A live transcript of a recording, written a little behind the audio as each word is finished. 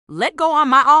Let go on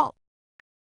my alt.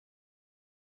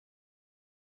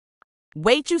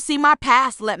 Wait, you see my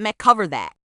past, let me cover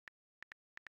that.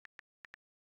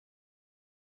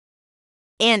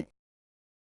 And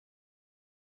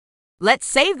let's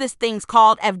save this thing's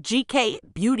called FGK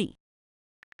Beauty.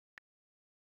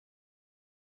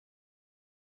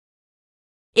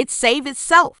 It save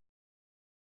itself.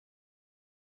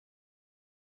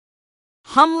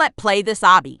 Let play this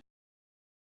obby.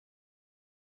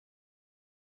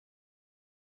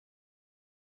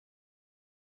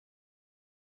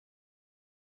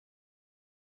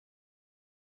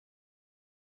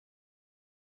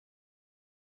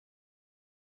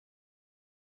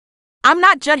 I'm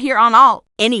not just here on alt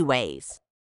anyways.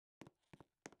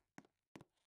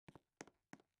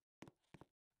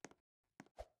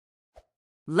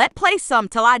 Let play some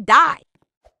till I die.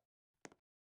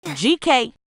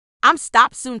 GK, I'm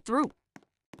stopped soon through.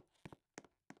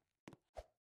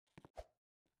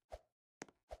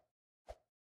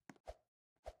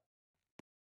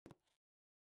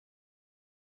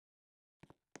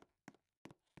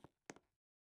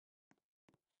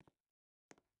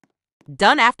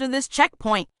 Done after this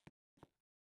checkpoint.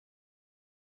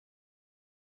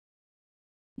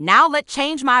 Now let's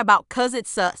change my about cause it's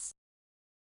sus.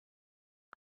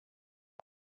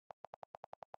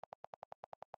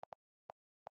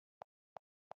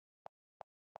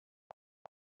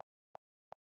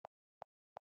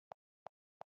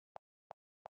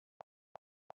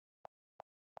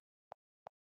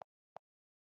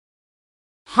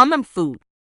 Humming food.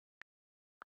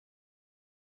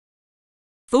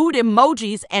 Food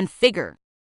emojis and figure.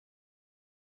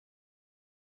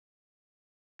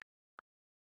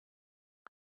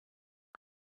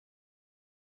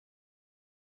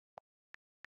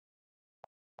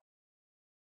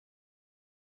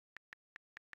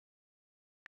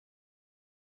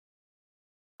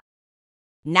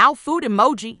 Now food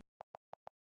emoji.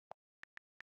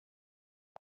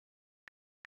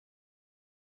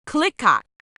 Click cock.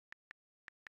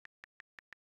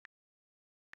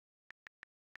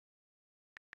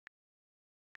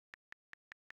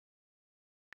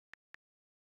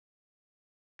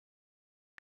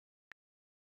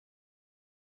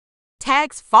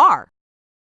 Tags far.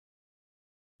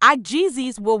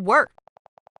 IGZs will work.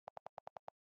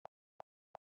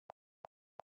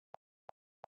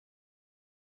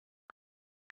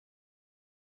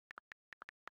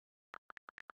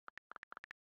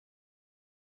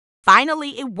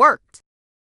 Finally, it worked.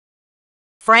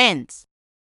 Friends.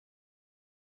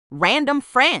 Random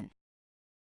friend.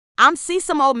 I'm see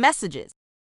some old messages.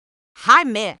 Hi,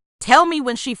 meh. Tell me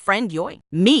when she friend yoy.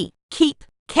 Me, keep,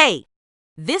 K.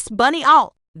 This bunny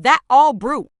alt, that all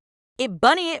brew. It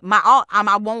bunny it, my alt,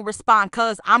 I won't respond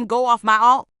cause I'm go off my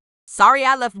alt. Sorry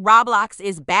I left Roblox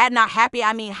is bad, not happy,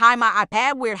 I mean hi my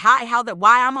iPad weird, hi how that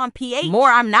why I'm on PH. More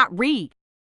I'm not read.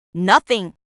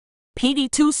 Nothing. PD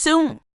too soon.